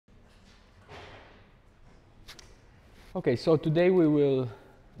Okay, so today we will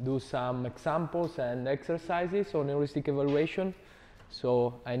do some examples and exercises on heuristic evaluation.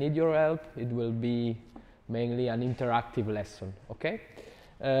 So I need your help. It will be mainly an interactive lesson, okay?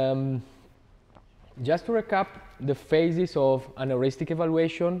 Just to recap the phases of an heuristic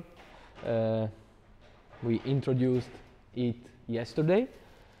evaluation, we introduced it yesterday,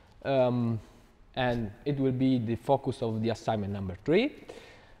 and it will be the focus of the assignment number 3.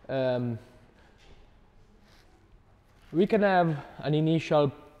 We can have an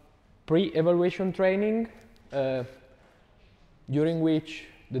initial pre-evaluation training during which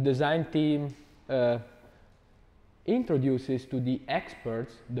the design team introduces to the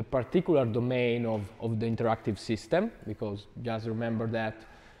experts the particular domain of the interactive system, because just remember that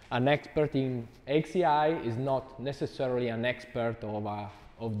an expert in HCI is not necessarily an expert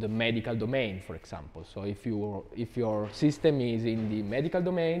of the medical domain, for example. So if your system is in the medical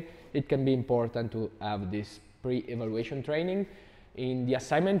domain, it can be important to have this pre-evaluation training. In the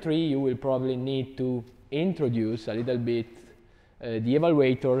assignment 3, you will probably need to introduce a little bit the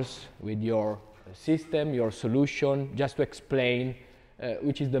evaluators with your system, your solution, just to explain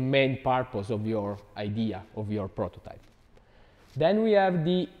which is the main purpose of your idea, of your prototype. Then we have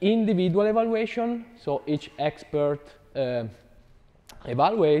the individual evaluation. So each expert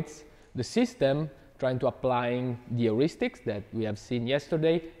evaluates the system, trying to applying the heuristics that we have seen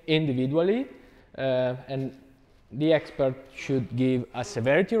yesterday individually, and the expert should give a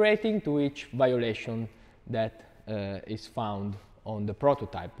severity rating to each violation that is found on the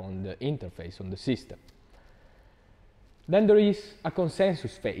prototype, on the interface, on the system. Then there is a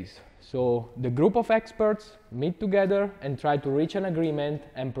consensus phase. So the group of experts meet together and try to reach an agreement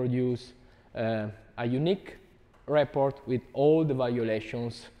and produce a unique report with all the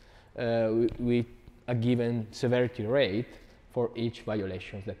violations with a given severity rate for each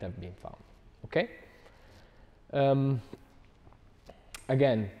violations that have been found. Okay?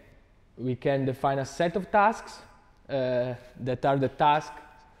 Again, we can define a set of tasks that are the tasks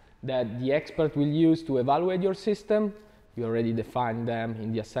that the expert will use to evaluate your system. You already defined them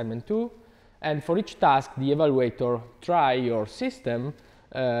in the assignment 2. And for each task, the evaluator try your system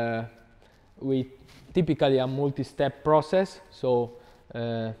with typically a multi-step process. So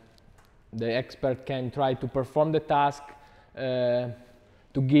the expert can try to perform the task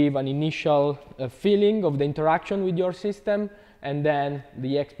to give an initial feeling of the interaction with your system, and then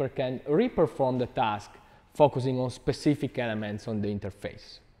the expert can re-perform the task, focusing on specific elements on the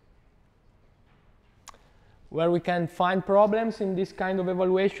interface. Where we can find problems in this kind of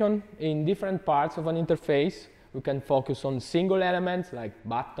evaluation, in different parts of an interface, we can focus on single elements like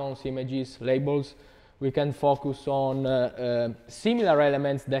buttons, images, labels. We can focus on similar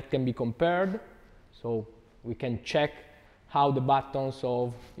elements that can be compared. So we can check how the buttons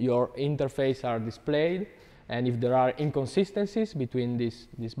of your interface are displayed, and if there are inconsistencies between these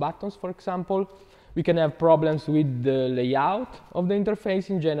buttons, for example. We can have problems with the layout of the interface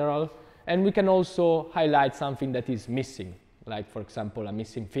in general, and we can also highlight something that is missing, like, for example, a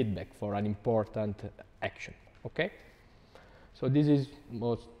missing feedback for an important action. Okay? So this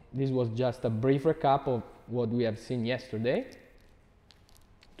was just a brief recap of what we have seen yesterday.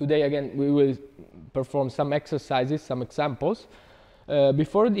 Today, again, we will perform some exercises, some examples.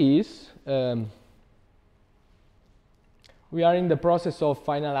 Before this, we are in the process of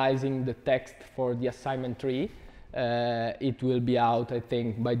finalizing the text for the assignment 3. It will be out, I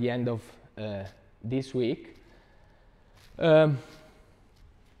think, by the end of this week.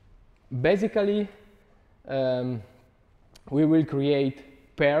 Basically, we will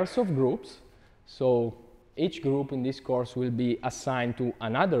create pairs of groups. So each group in this course will be assigned to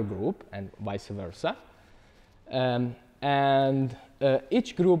another group, and vice versa. And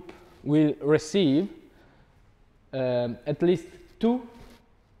each group will receive at least 2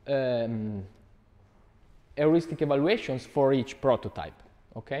 heuristic evaluations for each prototype.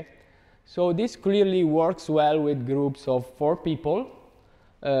 Okay? So this clearly works well with groups of 4 people.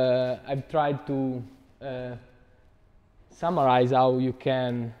 I've tried to summarize how you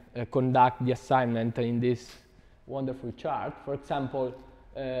can conduct the assignment in this wonderful chart. For example,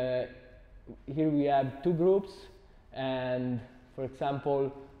 here we have 2 groups, and for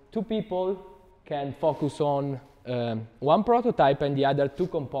example, 2 people can focus on one prototype, and the other 2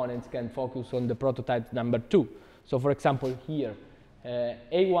 components can focus on the prototype number 2. So for example, here,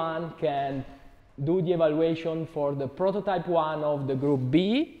 A1 can do the evaluation for the prototype 1 of the group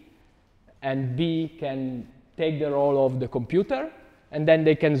B, and B can take the role of the computer, and then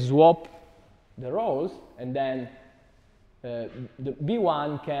they can swap the roles, and then the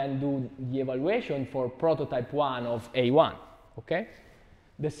B1 can do the evaluation for prototype 1 of A1. Okay?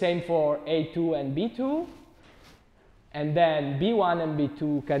 The same for A2 and B2. And then B1 and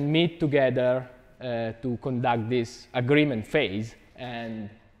B2 can meet together to conduct this agreement phase and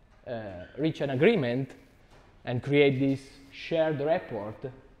reach an agreement and create this shared report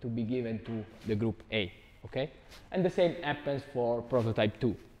to be given to the group A, okay? And the same happens for prototype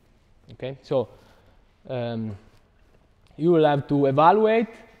 2, okay? So you will have to evaluate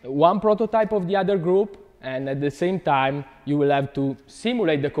one prototype of the other group, and at the same time, you will have to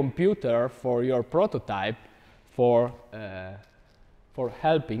simulate the computer for your prototype for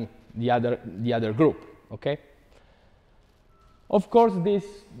helping the other group, okay? Of course, this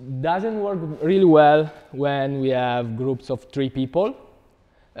doesn't work really well when we have groups of 3 people.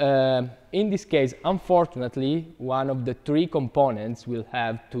 In this case, unfortunately, one of the 3 components will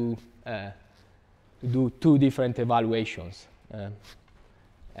have to do 2 different evaluations,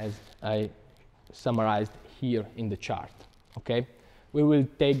 as I summarized here in the chart, okay? We will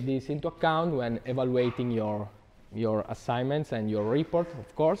take this into account when evaluating your assignments and your report,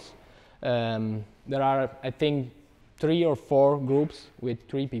 of course. There are, I think, 3 or 4 groups with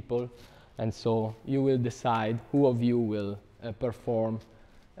 3 people, and so you will decide who of you will perform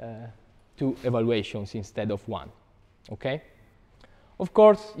 2 evaluations instead of 1, okay? Of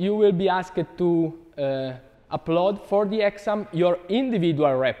course, you will be asked to upload for the exam your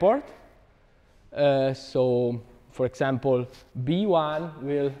individual report. So, for example, B1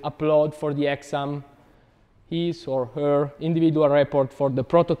 will upload for the exam his or her individual report for the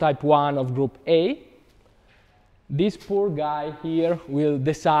prototype 1 of group A. This poor guy here will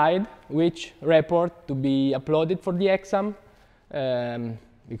decide which report to be uploaded for the exam,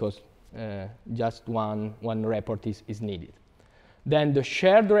 because just one report is needed. Then the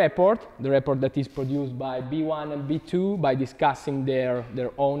shared report, the report that is produced by B1 and B2 by discussing their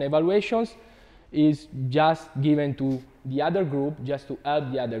own evaluations, is just given to the other group, just to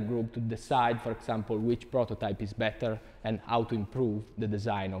help the other group to decide, for example, which prototype is better and how to improve the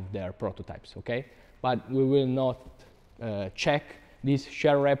design of their prototypes, okay? But we will not check this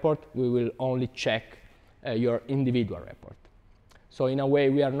shared report, we will only check your individual report. So in a way,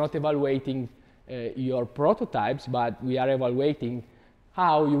 we are not evaluating your prototypes, but we are evaluating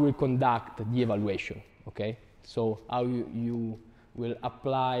how you will conduct the evaluation, okay? So how you will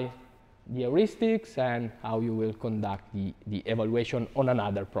apply the heuristics and how you will conduct the evaluation on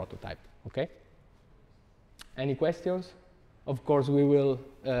another prototype, okay? Any questions? Of course, we will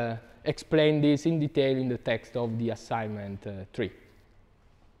explain this in detail in the text of the assignment 3.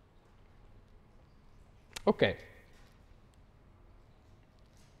 Okay.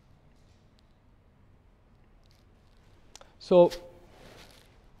 So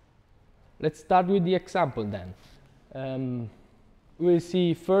let's start with the example then. We'll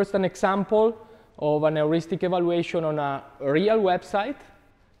see first an example of an heuristic evaluation on a real website.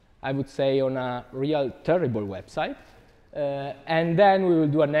 I would say on a real terrible website. And then we will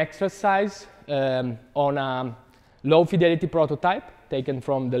do an exercise on a low fidelity prototype taken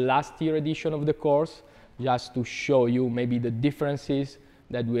from the last year edition of the course, just to show you maybe the differences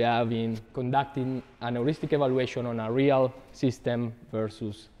that we have in conducting an heuristic evaluation on a real system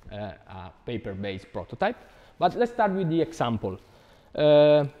versus a paper-based prototype. But let's start with the example.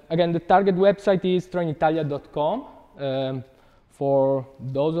 Again, the target website is trenitalia.com. For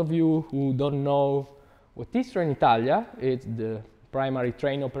those of you who don't know what is Trenitalia, it's the primary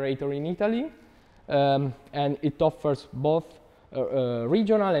train operator in Italy, and it offers both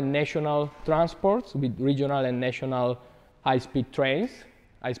regional and national transports with regional and national high-speed trains.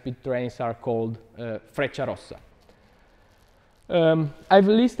 High-speed trains are called Frecciarossa. I've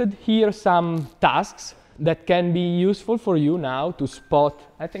listed here some tasks that can be useful for you now to spot,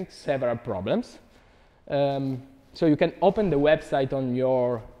 I think, several problems. So you can open the website on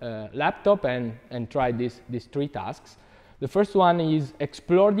your laptop and try these 3 tasks. The first one is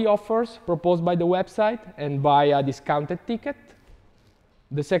explore the offers proposed by the website and buy a discounted ticket.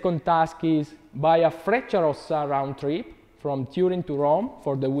 The second task is buy a Frecciarossa round trip from Turin to Rome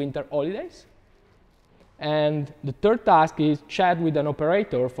for the winter holidays. And the third task is chat with an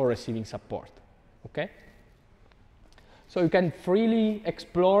operator for receiving support, okay? So you can freely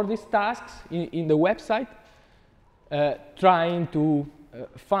explore these tasks in the website, trying to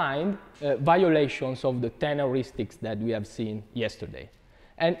find violations of the 10 heuristics that we have seen yesterday.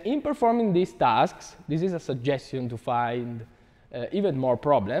 And in performing these tasks, this is a suggestion to find even more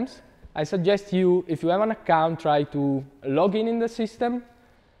problems. I suggest you, if you have an account, try to log in the system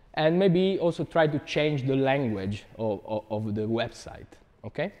and maybe also try to change the language of the website,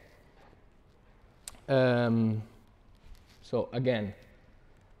 okay? So again,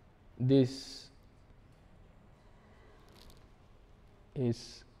 this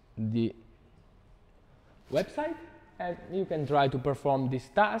is the website, and you can try to perform these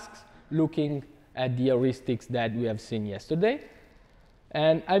tasks looking at the heuristics that we have seen yesterday.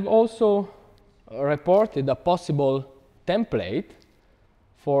 And I've also reported a possible template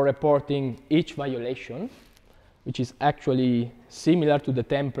for reporting each violation, which is actually similar to the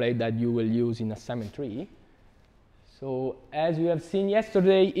template that you will use in assignment 3. So as we have seen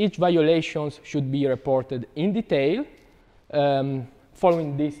yesterday, each violation should be reported in detail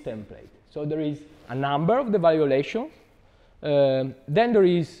following this template. So there is a number of the violations. Then there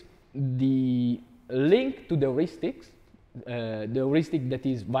is the link to the heuristics, the heuristic that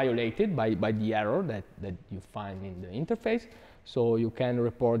is violated by the error that you find in the interface. So you can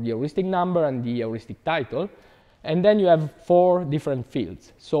report the heuristic number and the heuristic title. And then you have 4 different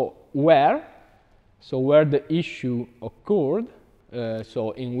fields. So where the issue occurred,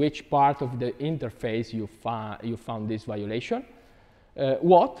 so in which part of the interface you found this violation.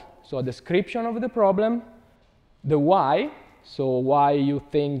 What, so a description of the problem. The why, so why you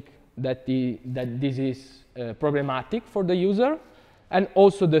think that this is problematic for the user. And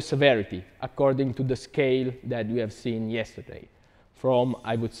also the severity, according to the scale that we have seen yesterday, from,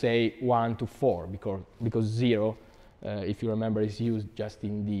 I would say, 1 to 4, because 0, if you remember, is used just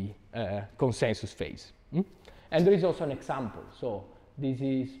in the consensus phase. And there is also an example. So this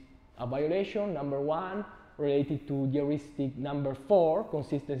is a violation, number 1, related to the heuristic number 4,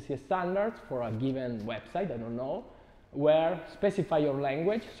 consistency standards for a given website, I don't know, where specify your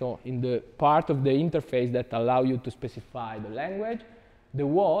language. So in the part of the interface that allow you to specify the language, the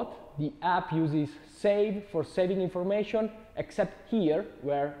what, the app uses save for saving information, except here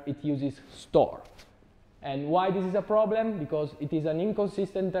where it uses store. And why this is a problem? Because it is an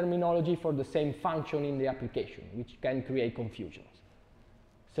inconsistent terminology for the same function in the application, which can create confusions.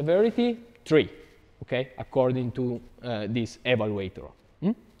 Severity, 3, okay, according to this evaluator.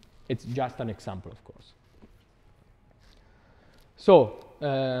 It's just an example, of course. So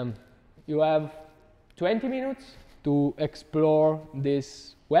you have 20 minutes to explore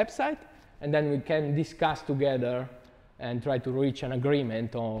this website, and then we can discuss together and try to reach an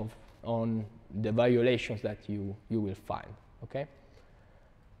agreement on the violations that you will find, okay?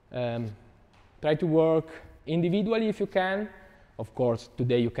 Try to work individually if you can. Of course,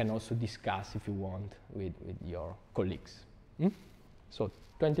 today you can also discuss if you want with your colleagues. So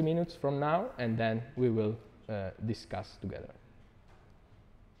 20 minutes from now, and then we will discuss together.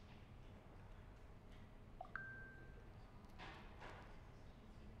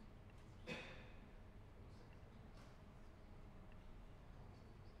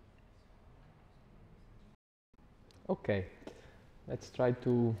 Okay, let's try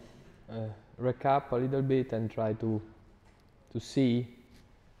to recap a little bit and try to see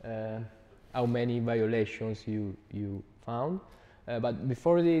how many violations you found. But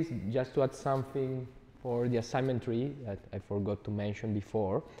before this, just to add something for the assignment 3 that I forgot to mention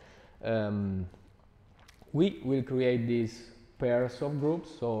before, we will create these pairs of groups.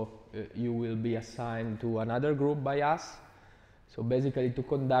 So you will be assigned to another group by us. So basically, to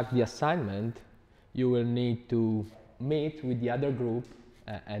conduct the assignment, you will need to meet with the other group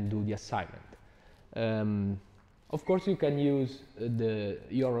and do the assignment. Of course, you can use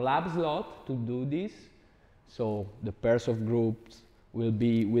your lab slot to do this. So the pairs of groups will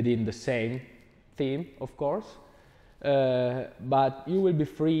be within the same theme, of course. But you will be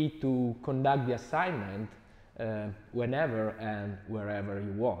free to conduct the assignment whenever and wherever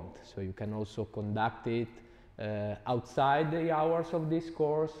you want. So you can also conduct it outside the hours of this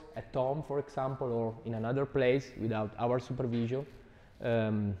course, at home, for example, or in another place without our supervision.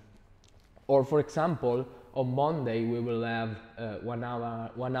 Or, for example, on Monday we will have 1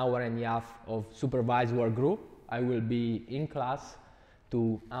 hour and a half of supervised work group. I will be in class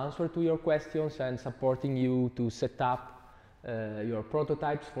to answer to your questions and supporting you to set up your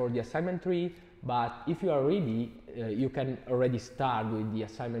prototypes for the assignment 3. But if you are ready, you can already start with the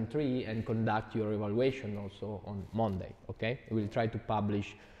assignment 3 and conduct your evaluation also on Monday, okay? We will try to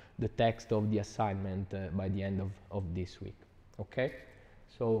publish the text of the assignment by the end of this week, okay?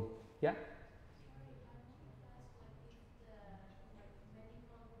 So, yeah?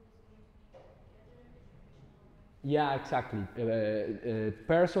 Yeah, exactly.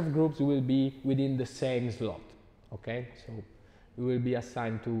 Pairs of groups will be within the same slot, okay? So you will be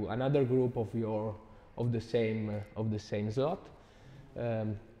assigned to another group of the same slot.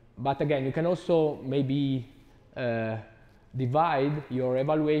 But again, you can also maybe divide your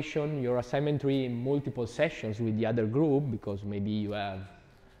evaluation, your assignment 3 in multiple sessions with the other group, because maybe you have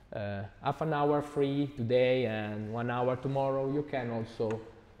half an hour free today and 1 hour tomorrow. You can also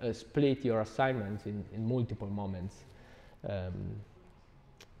split your assignments in multiple moments.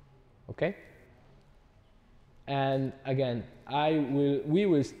 Okay? And again, we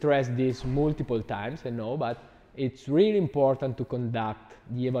will stress this multiple times, I know, but it's really important to conduct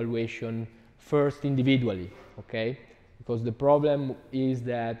the evaluation first individually, okay? Because the problem is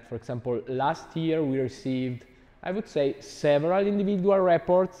that, for example, last year we received, I would say, several individual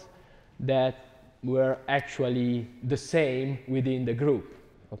reports that were actually the same within the group,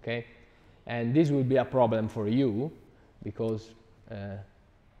 okay? And this will be a problem for you because,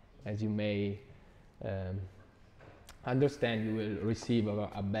 as you may understand, you will receive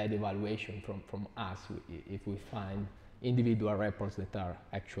a bad evaluation from us if we find individual reports that are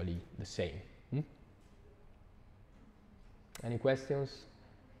actually the same. Any questions?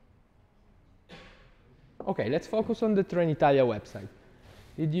 Okay, let's focus on the Trenitalia website.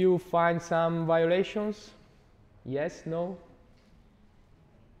 Did you find some violations? Yes, no?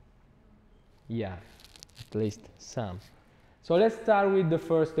 Yeah, at least some. So let's start with the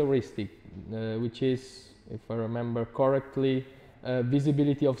first heuristic, which is, if I remember correctly,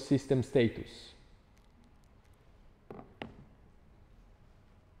 visibility of system status.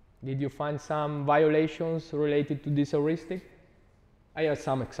 Did you find some violations related to this heuristic? I have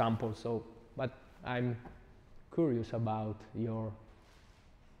some examples, but I'm curious about your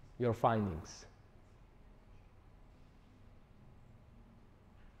findings.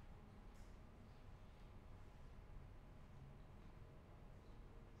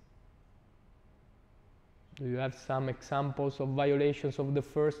 Do you have some examples of violations of the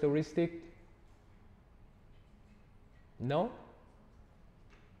first heuristic? No?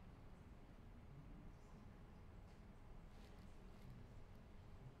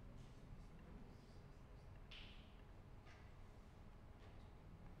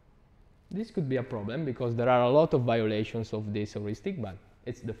 This could be a problem because there are a lot of violations of this heuristic, but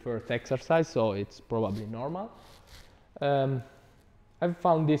it's the first exercise, so it's probably normal. I've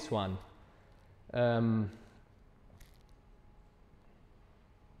found this one.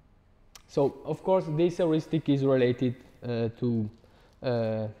 So, of course, this heuristic is related to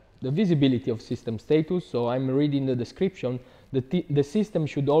the visibility of system status. So I'm reading the description. The system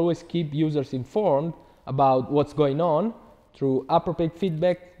should always keep users informed about what's going on through appropriate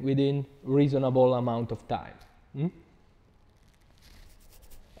feedback within reasonable amount of time.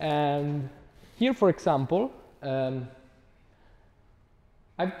 And here, for example,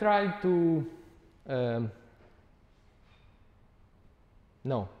 I've tried to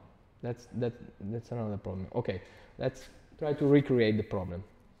no, that's another problem. Okay, let's try to recreate the problem.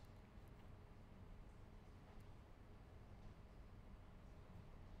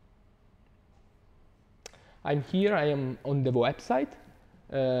 I'm here, I am on the website.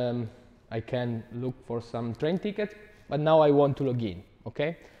 I can look for some train tickets, but now I want to log in,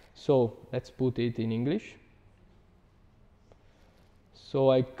 okay? So let's put it in English. So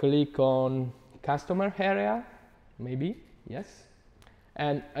I click on customer area, maybe, yes.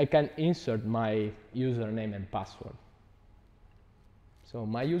 And I can insert my username and password. So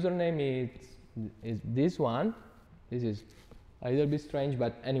my username is this one. This is a little bit strange,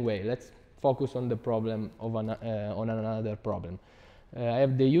 but anyway, let's focus on the problem of on another problem. I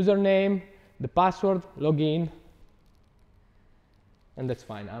have the username, the password, login, and that's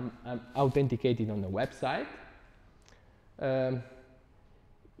fine. I'm authenticated on the website.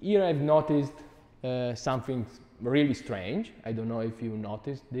 Here I've noticed something really strange. I don't know if you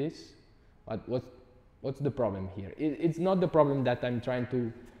noticed this, but what's the problem here? It's not the problem that I'm trying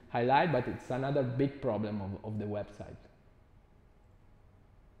to highlight, but it's another big problem of the website.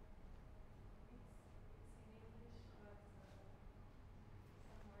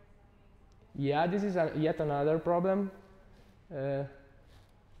 Yeah, this is yet another problem.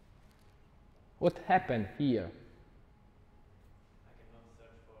 What happened here? I cannot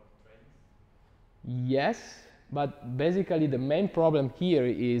search for trains? Yes, but basically the main problem here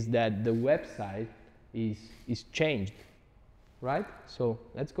is that the website is changed, right? So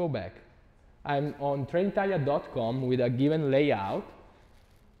let's go back. I'm on trenitalia.com with a given layout.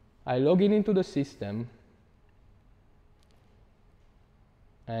 I log in into the system,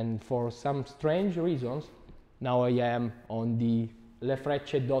 and for some strange reasons, now I am on the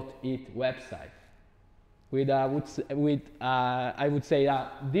lefrecce.it website with I would say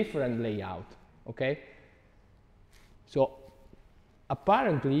a different layout, okay? So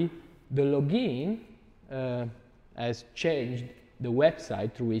apparently the login has changed the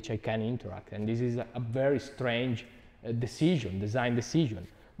website through which I can interact, and this is a very strange design decision.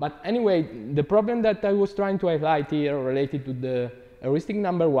 But anyway, the problem that I was trying to highlight here related to the heuristic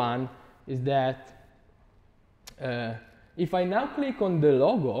number one is that if I now click on the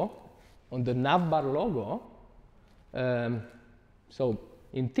logo, on the navbar logo, so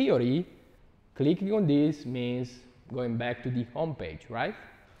in theory, clicking on this means going back to the home page, right?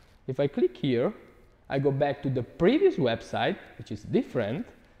 If I click here, I go back to the previous website, which is different,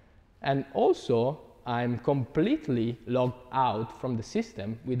 and also I'm completely logged out from the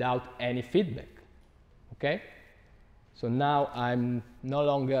system without any feedback, okay? So now I'm no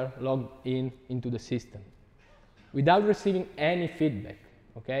longer logged into the system without receiving any feedback,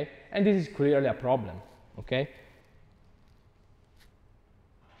 okay? And this is clearly a problem, okay?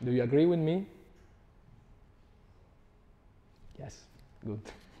 Do you agree with me? Yes, good.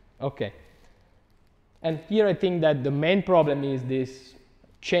 Okay. And here I think that the main problem is this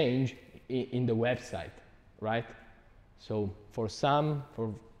change in the website, right? So for some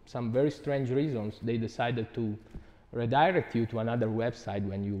very strange reasons, they decided to redirect you to another website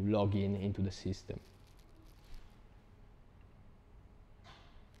when you log into the system.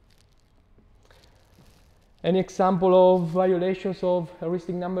 Any example of violations of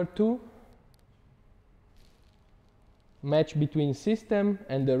heuristic number 2? Match between system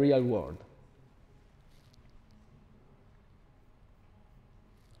and the real world.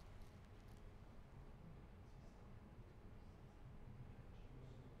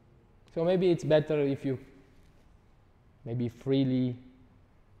 So maybe it's better if you maybe freely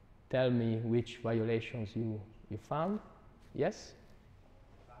tell me which violations you found. Yes?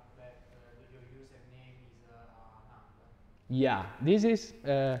 The fact that your username is a number. Yeah, this is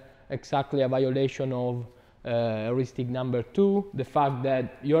exactly a violation of heuristic number 2, the fact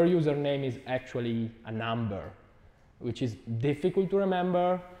that your username is actually a number, which is difficult to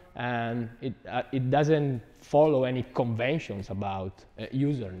remember, and it doesn't follow any conventions about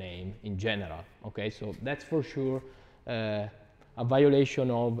username in general, okay? So that's for sure a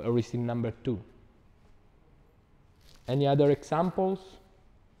violation of heuristic number 2. Any other examples?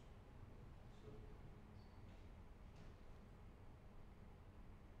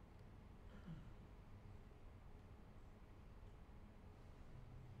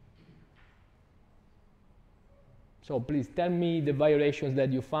 So please tell me the violations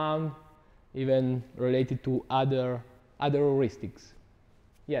that you found, even related to other heuristics.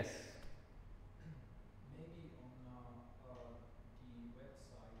 Yes? Maybe on the website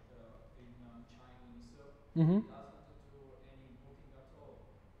in Chinese, Mm-hmm. it doesn't do any booking at all.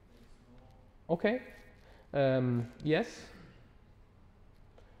 There is no. Okay. Yes.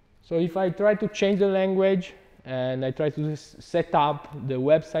 So if I try to change the language and I try to set up the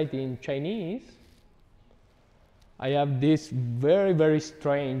website in Chinese, I have this very, very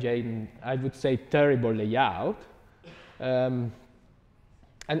strange and I would say terrible layout. And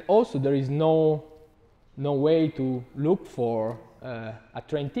also there is no way to look for a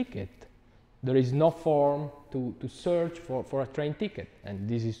train ticket. There is no form to search for a train ticket, and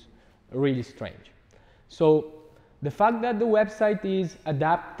this is really strange. So the fact that the website is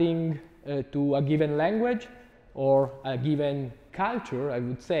adapting to a given language or a given culture, I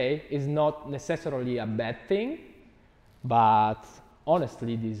would say, is not necessarily a bad thing. But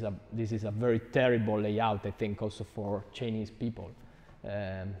honestly, this is a very terrible layout, I think, also for Chinese people.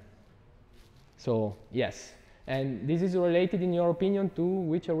 So yes, and this is related, in your opinion, to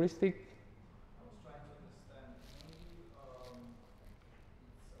which heuristic? I was trying to understand. Maybe it's about consistency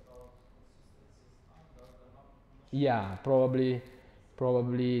standard. I'm not sure. Yeah,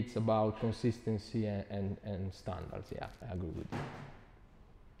 probably it's about consistency and standards. Yeah, I agree with you.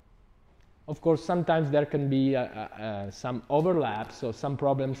 Of course, sometimes there can be some overlap, so some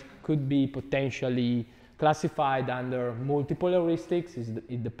problems could be potentially classified under multiple heuristics.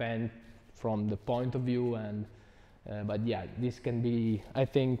 It depends from the point of view, and but yeah, this can be, I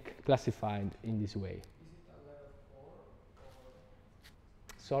think, classified in this way. Is it a level 4 or?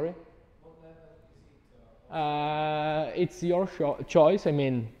 Sorry? What level is it? It's your choice. I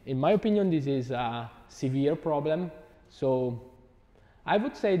mean, in my opinion, this is a severe problem. So I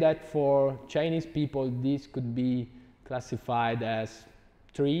would say that for Chinese people, this could be classified as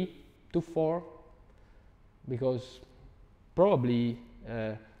 3 to 4, because probably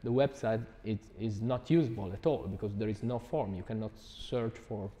the website is not usable at all, because there is no form. You cannot search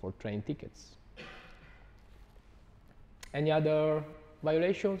for train tickets. Any other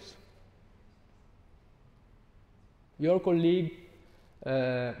violations? Your colleague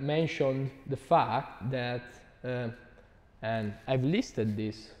mentioned the fact that and I've listed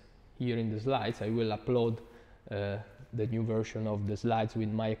this here in the slides. I will upload the new version of the slides with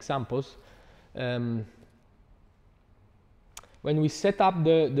my examples. When we set up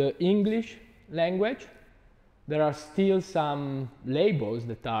the English language, there are still some labels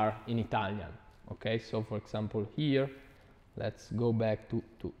that are in Italian. Okay, so for example here, let's go back to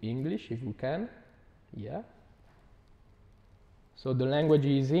English if we can. Yeah. So the language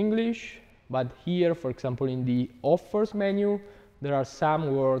is English, But here, for example, in the offers menu, there are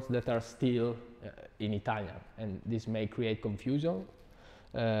some words that are still in Italian, and this may create confusion,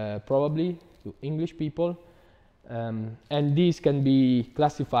 probably, to English people. And this can be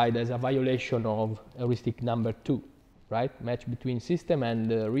classified as a violation of heuristic number 2, right? Match between system and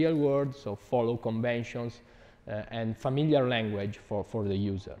the real world, so follow conventions and familiar language for the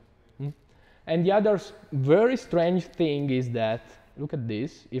user. And the other very strange thing is that, look at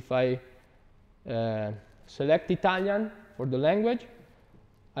this, if I select Italian for the language,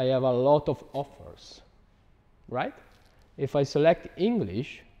 I have a lot of offers, right? If I select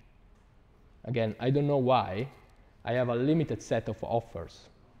English, again, I don't know why, I have a limited set of offers,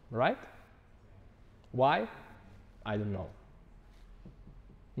 right? Why? I don't know.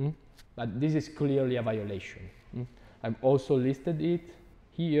 But this is clearly a violation. I've also listed it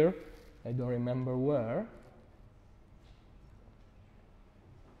here. I don't remember where.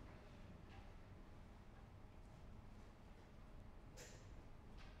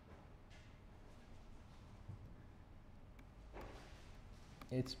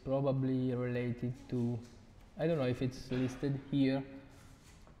 It's probably related to, I don't know if it's listed here.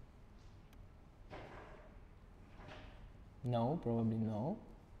 No, probably no.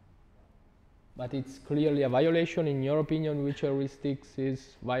 But it's clearly a violation. In your opinion, which heuristics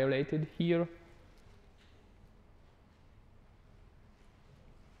is violated here?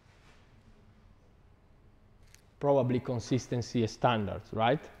 Probably consistency standards,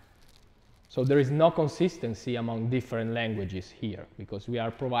 right? So there is no consistency among different languages here, because we are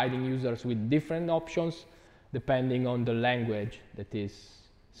providing users with different options depending on the language that is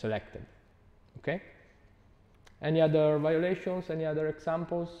selected. Okay? Any other violations? Any other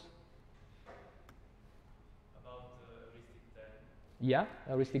examples? About heuristic 10. Yeah,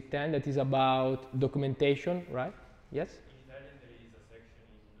 heuristic 10, that is about documentation, right? Yes? In Italian there is a section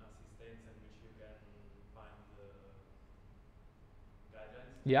in assistenza in which you can find the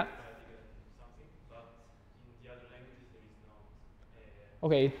guidelines. Yeah. Something, but in the other languages there is not.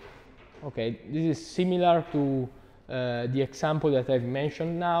 Okay. Okay, this is similar to the example that I've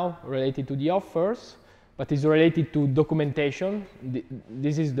mentioned now related to the offers, but is related to documentation.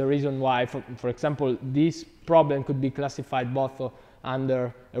 This is the reason why, for example, this problem could be classified both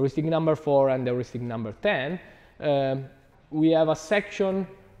under heuristic number 4 and heuristic number 10. We have a section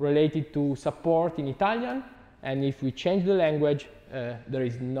related to support in Italian, and if we change the language, there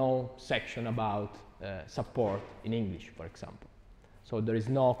is no section about support in English, for example. So there is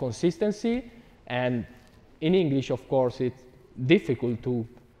no consistency, and in English, of course, it's difficult to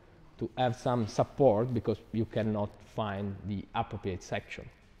have some support because you cannot find the appropriate section.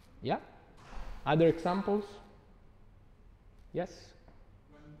 Yeah? Other examples? Yes?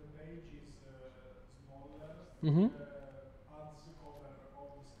 When the page is smaller, ads cover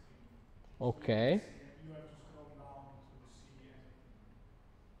all the screen. Okay. So you have to scroll down to see anything.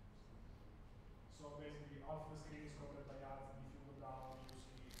 So basically, half the screen is covered by ads, and if you go down, you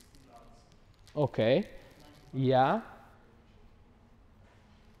see still ads. Okay. Yeah.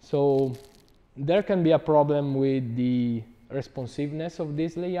 So there can be a problem with the responsiveness of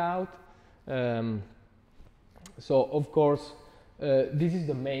this layout. So of course, this is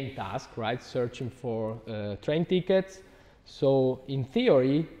the main task, right? Searching for train tickets. So in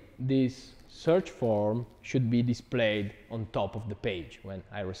theory, this search form should be displayed on top of the page when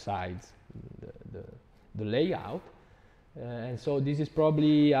I resize the layout. And so this is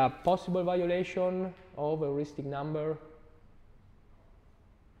probably a possible violation of heuristic number.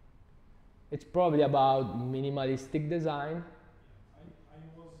 It's probably about minimalistic design. I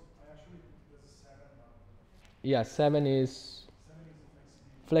actually put it as 7, but Yeah, 7 is 7 is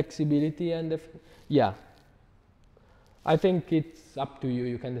flexibility, and yeah. I think it's up to you.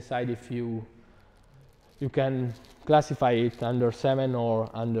 You can decide if you can classify it under 7 or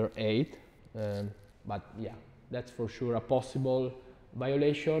under 8. But yeah, that's for sure a possible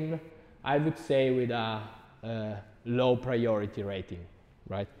violation. I would say with a low priority rating,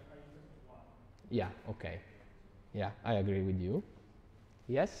 right? Yeah, okay. Yeah, I agree with you.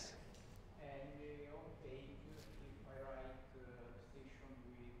 Yes? And the home page, if I write station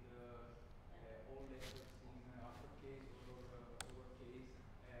with all letters in uppercase or lowercase,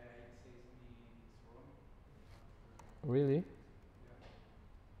 it says me it's wrong. Really?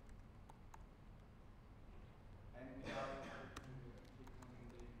 And without clicking on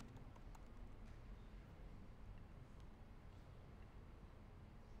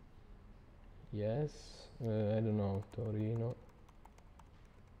the Yes. I don't know, Torino.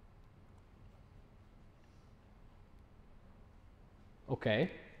 Okay.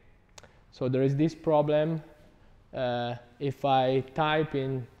 So there is this problem. If I type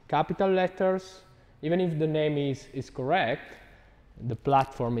in capital letters. Even if the name is correct, the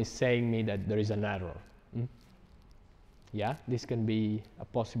platform is saying me that there is an error. Yeah, this can be a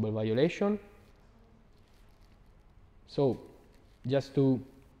possible violation. So just to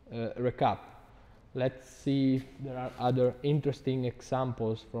recap, let's see if there are other interesting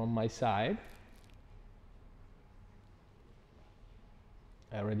examples from my side.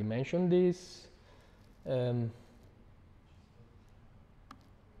 I already mentioned this.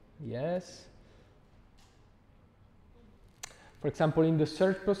 Yes. For example, in the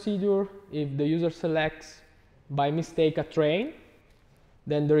search procedure, if the user selects by mistake a train,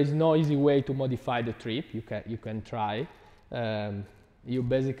 then there is no easy way to modify the trip. You can try. You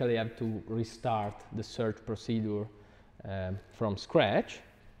basically have to restart the search procedure from scratch.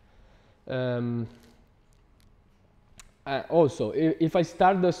 Also, if I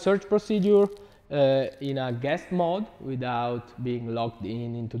start the search procedure in a guest mode without being logged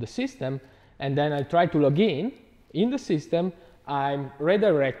in into the system, and then I try to log in the system, I'm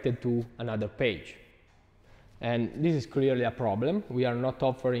redirected to another page. And this is clearly a problem. We are not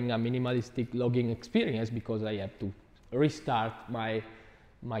offering a minimalistic logging experience because I have to restart my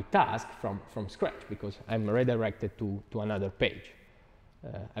task from scratch because I'm redirected to another page.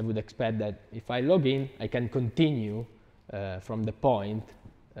 I would expect that if I log in, I can continue from the point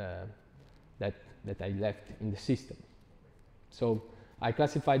that I left in the system. So I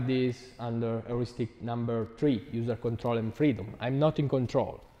classified this under heuristic number 3, user control and freedom. I'm not in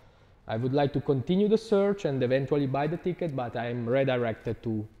control. I would like to continue the search and eventually buy the ticket, but I'm redirected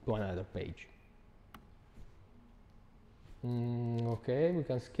to another page. Okay, we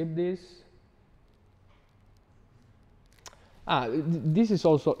can skip this. This is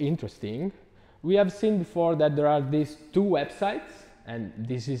also interesting. We have seen before that there are these two websites, and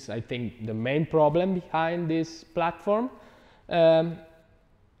this is, I think, the main problem behind this platform.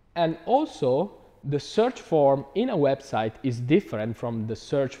 And also, the search form in a website is different from the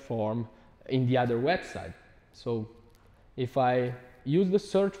search form in the other website. So if I use the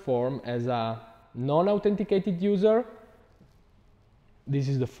search form as a non-authenticated user, this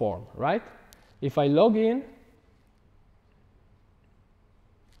is the form, right? If I log in,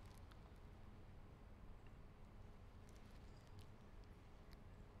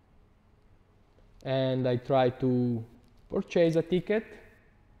 and I try to purchase a ticket,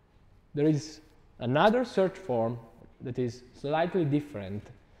 there is another search form that is slightly different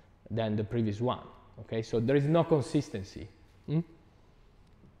than the previous one. Okay, so there is no consistency. Do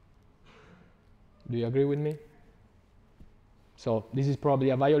you agree with me? So this is probably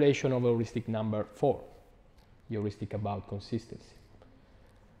a violation of heuristic number 4, heuristic about consistency.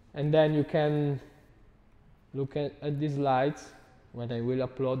 And then you can look at these slides when I will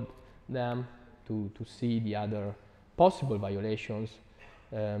upload them to see the other possible violations.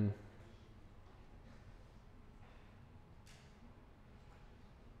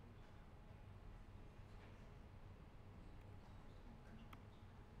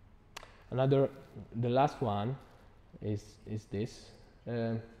 The last one is this.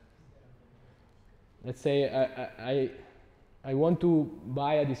 Let's say I want to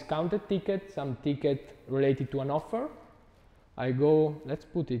buy a discounted ticket, some ticket related to an offer. I go, let's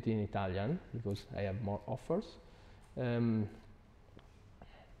put it in Italian because I have more offers.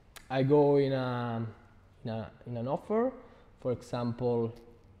 I go in an offer, for example,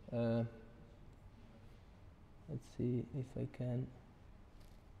 let's see if I can.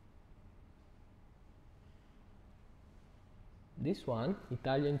 This one,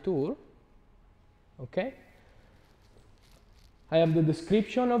 Italian tour, okay? I have the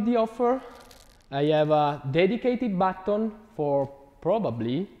description of the offer. I have a dedicated button for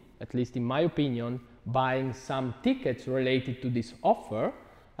probably, at least in my opinion, buying some tickets related to this offer.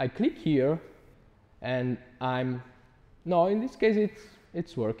 I click here and no, in this case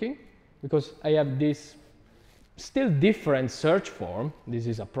it's working because I have this still different search form. This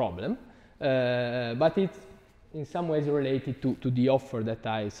is a problem, but it's in some ways related to the offer that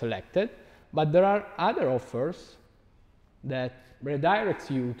I selected. But there are other offers that redirects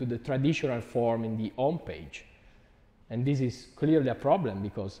you to the traditional form in the home page. And this is clearly a problem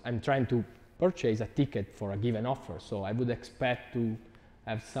because I'm trying to purchase a ticket for a given offer. So I would expect to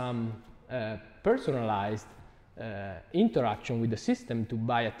have some personalized interaction with the system to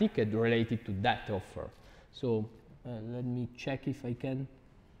buy a ticket related to that offer. So let me check if I can.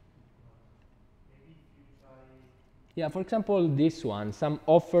 Yeah, for example, this one, some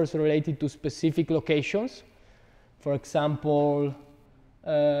offers related to specific locations. For example,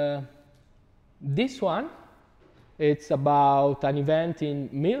 this one, it's about an event in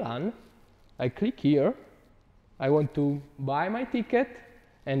Milan. I click here. I want to buy my ticket.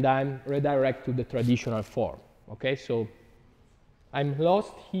 and I'm redirect to the traditional form. Okay, so I'm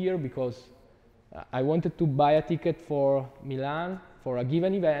lost here because I wanted to buy a ticket for Milan for a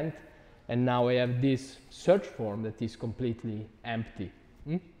given event, and now I have this search form that is completely empty.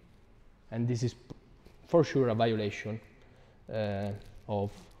 And this is for sure a violation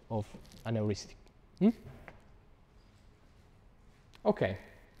of an heuristic. Okay.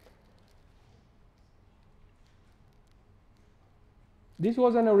 This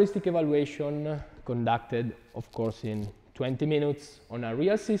was an heuristic evaluation conducted, of course, in 20 minutes on a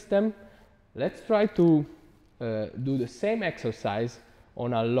real system. Let's try to do the same exercise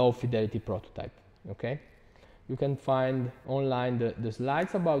on a low fidelity prototype. Okay? You can find online the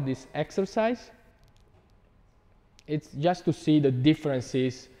slides about this exercise. It's just to see the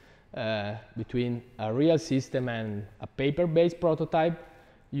differences between a real system and a paper-based prototype.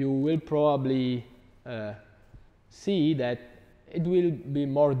 You will probably see that it will be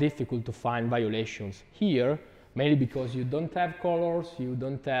more difficult to find violations here, mainly because you don't have colors, you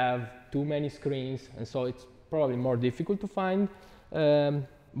don't have too many screens, and so it's probably more difficult to find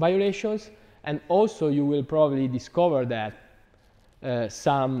violations. And also you will probably discover that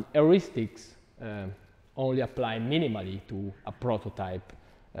some heuristics only apply minimally to a prototype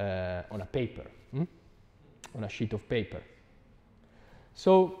on a paper, on a sheet of paper.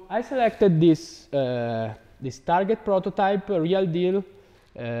 So I selected this, this target prototype, Real Deal.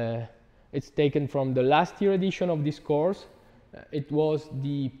 It's taken from the last year edition of this course. It was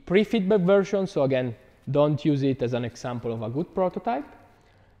the pre-feedback version, so again, don't use it as an example of a good prototype.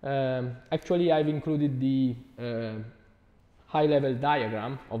 Actually, I've included the high-level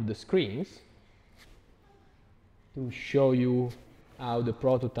diagram of the screens to show you how the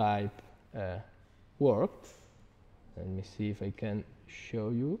prototype worked. Let me see if I can show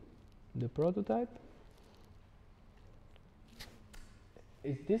you the prototype.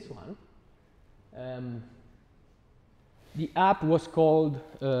 It's this one. The app was called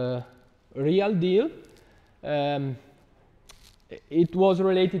Real Deal. It was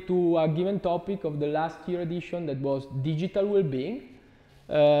related to a given topic of the last year edition that was digital well-being.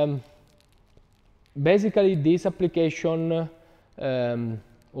 Basically, this application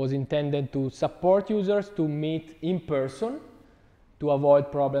was intended to support users to meet in person to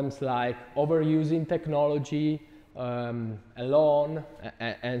avoid problems like overusing technology, alone,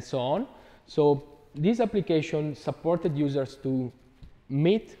 and so on. So this application supported users to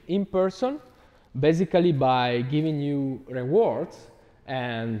meet in person, basically by giving you rewards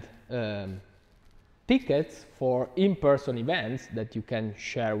and tickets for in-person events that you can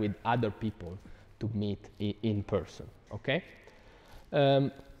share with other people to meet in person, okay?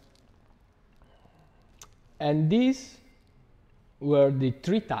 And these were the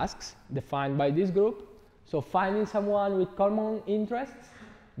 3 tasks defined by this group. So finding someone with common interests,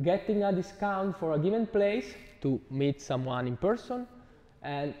 getting a discount for a given place to meet someone in person,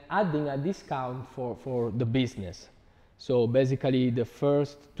 and adding a discount for the business. So basically the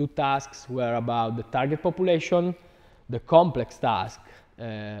first 2 tasks were about the target population. The complex task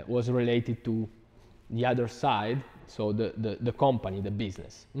was related to the other side, so the company, the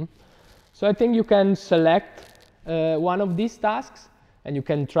business. So I think you can select one of these tasks, and you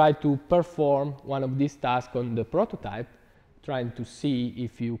can try to perform one of these tasks on the prototype, trying to see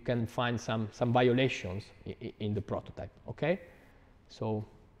if you can find some violations in the prototype, okay? So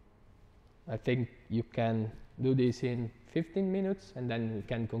I think you can do this in 15 minutes, and then we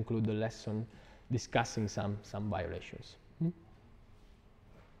can conclude the lesson discussing some violations.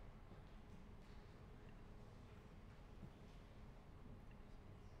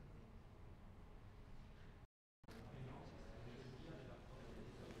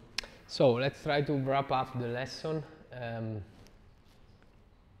 So let's try to wrap up the lesson.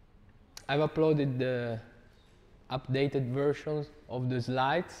 I've uploaded the updated versions of the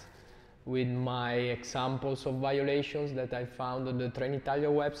slides with my examples of violations that I found on the Trenitalia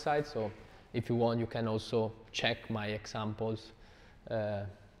website. So if you want, you can also check my examples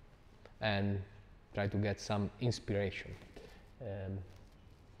and try to get some inspiration.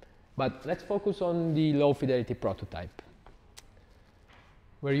 But let's focus on the low fidelity prototype.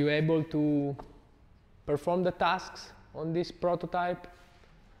 Were you able to perform the tasks on this prototype?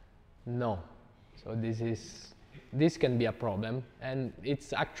 No. So this can be a problem, and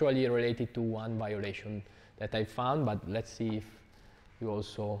it's actually related to one violation that I found, but let's see if you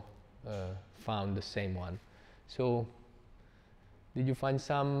also found the same one. So did you find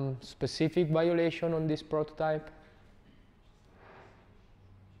some specific violation on this prototype?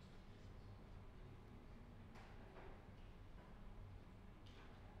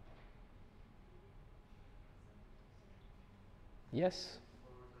 Yes?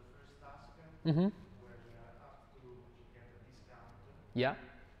 For where we are up to get a discount. Yeah.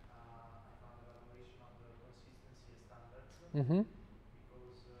 I found a evaluation of the consistency standards Mm-hmm.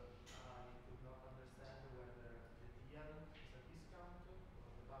 because I could not understand whether the deal is a discount or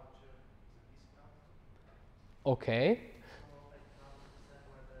the voucher is a discount. Okay. So I could not understand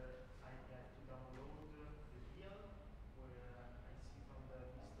whether I have to download the deal where I see from the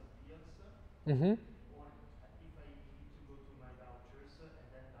list of deals, Mm-hmm. or if I need to go to my vouchers and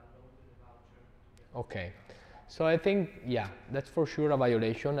then download the voucher to get the Okay. discount. So I think, yeah, that's for sure a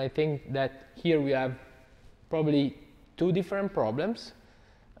violation. I think that here we have probably two different problems.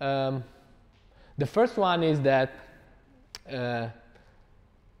 The first one is that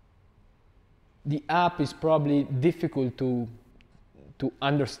the app is probably difficult to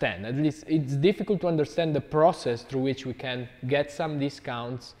understand. At least it's difficult to understand the process through which we can get some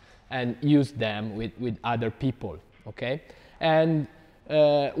discounts and use them with other people, okay? And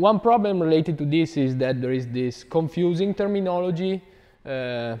one problem related to this is that there is this confusing terminology.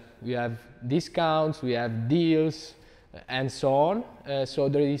 We have discounts, we have deals, and so on. So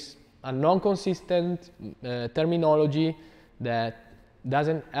there is a non-consistent terminology that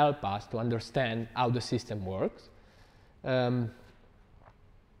doesn't help us to understand how the system works. And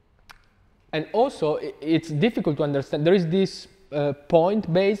also, it's difficult to understand. There is this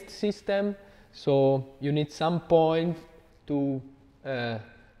point-based system, so you need some point to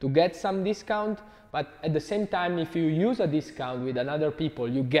get some discount, but at the same time, if you use a discount with another people,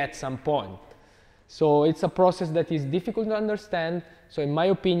 you get some point. So it's a process that is difficult to understand. So in my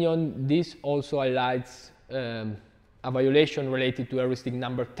opinion, this also highlights a violation related to heuristic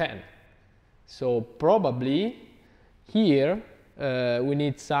number 10. So probably here we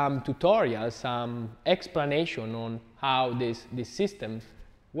need some tutorial, some explanation on how this system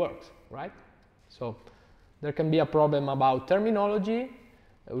works, right? So there can be a problem about terminology,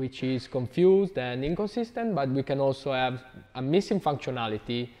 which is confused and inconsistent, but we can also have a missing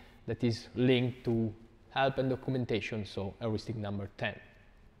functionality that is linked to help and documentation, so heuristic number 10.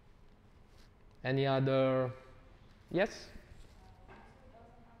 Any other? Yes?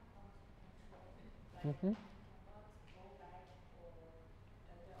 Mm-hmm.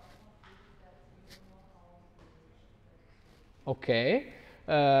 Okay.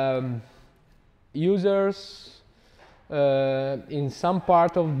 Users in some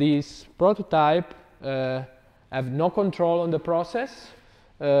part of this prototype have no control on the process.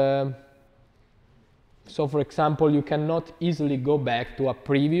 So for example, you cannot easily go back to a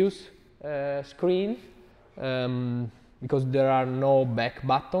previous screen because there are no back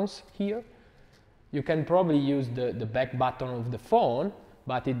buttons here. You can probably use the back button of the phone,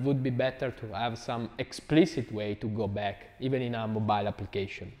 but it would be better to have some explicit way to go back, even in a mobile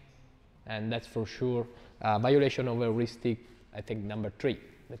application. And that's for sure a violation of heuristic, I think, number 3,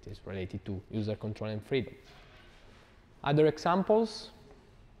 that is related to user control and freedom. Other examples?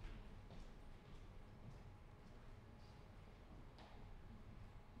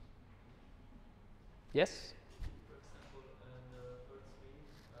 Yes? For example, in the first screen,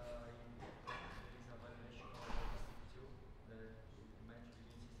 there is a violation of heuristic 2 that match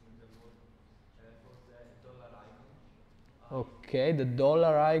between system and the word for the dollar icon. Okay, the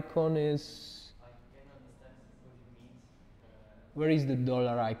dollar icon is... I can understand what it means. Where is the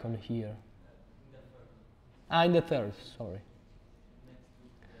dollar icon here? In the first. Ah, in the third, sorry. Next to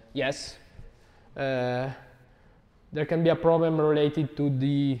the Yes. There can be a problem related to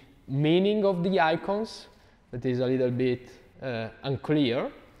the meaning of the icons that is a little bit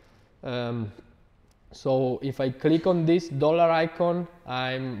unclear. So if I click on this dollar icon,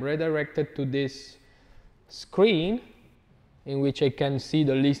 I'm redirected to this screen in which I can see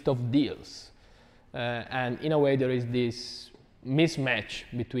the list of deals. And in a way, there is this mismatch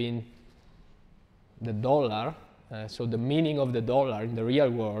between the dollar, so the meaning of the dollar in the real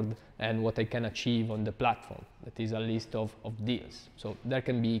world, and what I can achieve on the platform. That is a list of deals. So there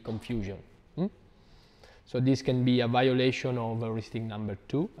can be confusion. So this can be a violation of heuristic number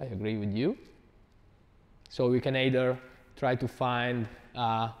 2. I agree with you. So we can either try to find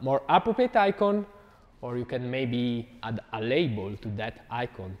a more appropriate icon, or you can maybe add a label to that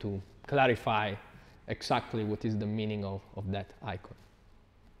icon to clarify exactly what is the meaning of that icon.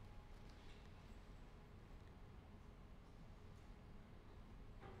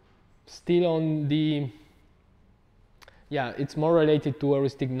 Still on the, yeah, it's more related to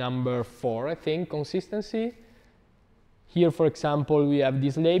heuristic number 4, I think, consistency. Here, for example, we have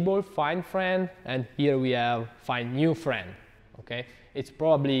this label, find friend, and here we have find new friend, okay? It's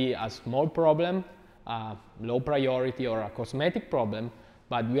probably a small problem, low priority or a cosmetic problem,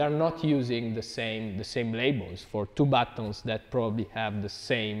 but we are not using the same labels for two buttons that probably have the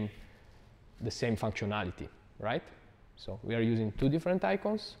same the same functionality, right? So we are using two different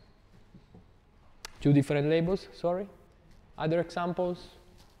icons, two different labels, sorry. Other examples?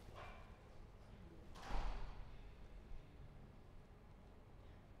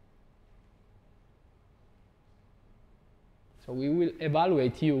 So we will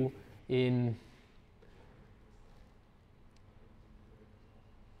evaluate you in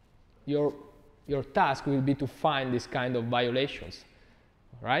your task will be to find this kind of violations,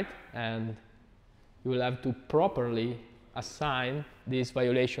 right? And you will have to properly assign these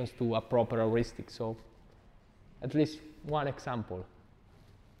violations to a proper heuristic. So at least one example,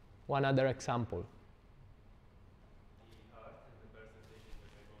 one other example. The art and the presentation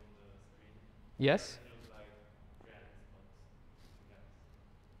that I got on the screen. Yes? It looks like friends, but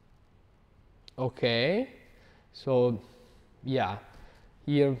yes. Okay. So yeah,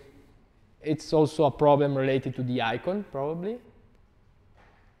 here it's also a problem related to the icon, probably.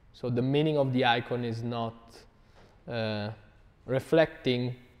 So the meaning of the icon is not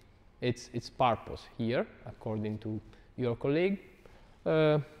reflecting its purpose here, according to your colleague.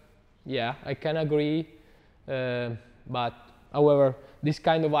 Yeah, I can agree, but however, this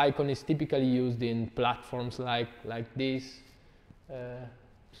kind of icon is typically used in platforms like this,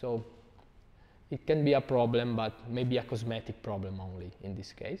 so it can be a problem, but maybe a cosmetic problem only in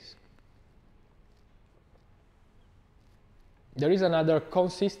this case. There is another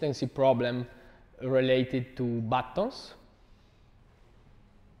consistency problem related to buttons.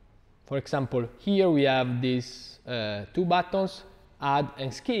 For example, here we have these two buttons, add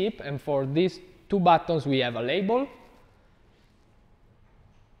and skip, and for these two buttons we have a label.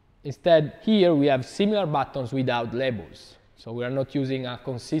 Instead, here we have similar buttons without labels. So we are not using a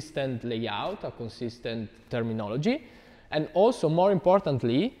consistent layout, a consistent terminology. And also, more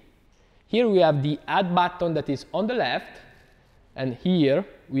importantly, here we have the add button that is on the left, and here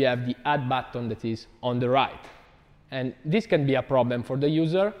we have the add button that is on the right. And this can be a problem for the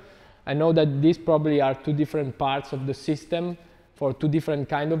user. I know that these probably are two different parts of the system for two different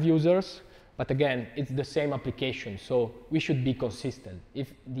kind of users, but again, it's the same application, so we should be consistent.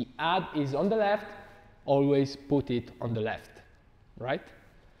 If the add is on the left, always put it on the left, right?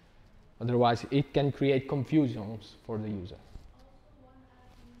 Otherwise, it can create confusions for the user.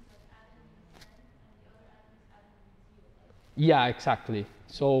 Yeah, exactly.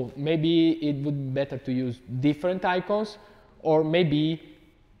 So maybe it would be better to use different icons, or maybe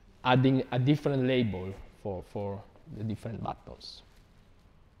adding a different label for the different buttons.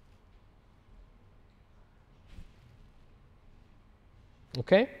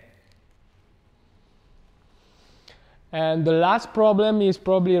 Okay? And the last problem is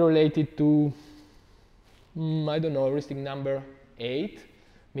probably related to, I don't know, heuristic number 8,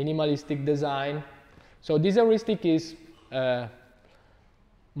 minimalistic design. So this heuristic is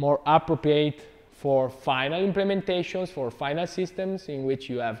more appropriate for final implementations, for final systems in which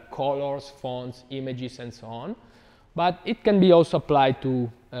you have colors, fonts, images, and so on. But it can be also applied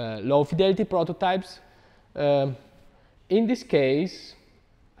to low fidelity prototypes. In this case,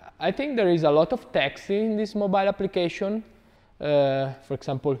 I think there is a lot of text in this mobile application. For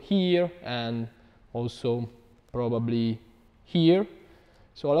example, here and also probably here.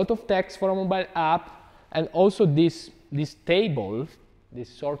 So a lot of text for a mobile app, and also this table, this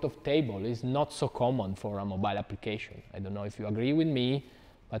sort of table is not so common for a mobile application. I don't know if you agree with me,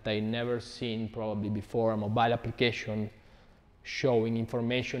 but I never seen probably before a mobile application showing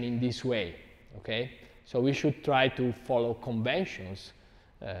information in this way, okay? So we should try to follow conventions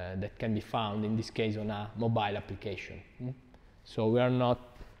that can be found in this case on a mobile application. So we are not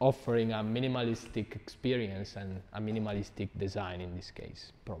offering a minimalistic experience and a minimalistic design in this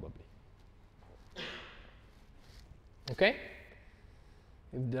case, probably. Okay?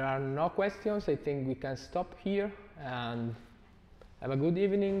 If there are no questions, I think we can stop here and have a good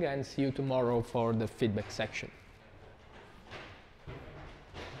evening and see you tomorrow for the feedback section.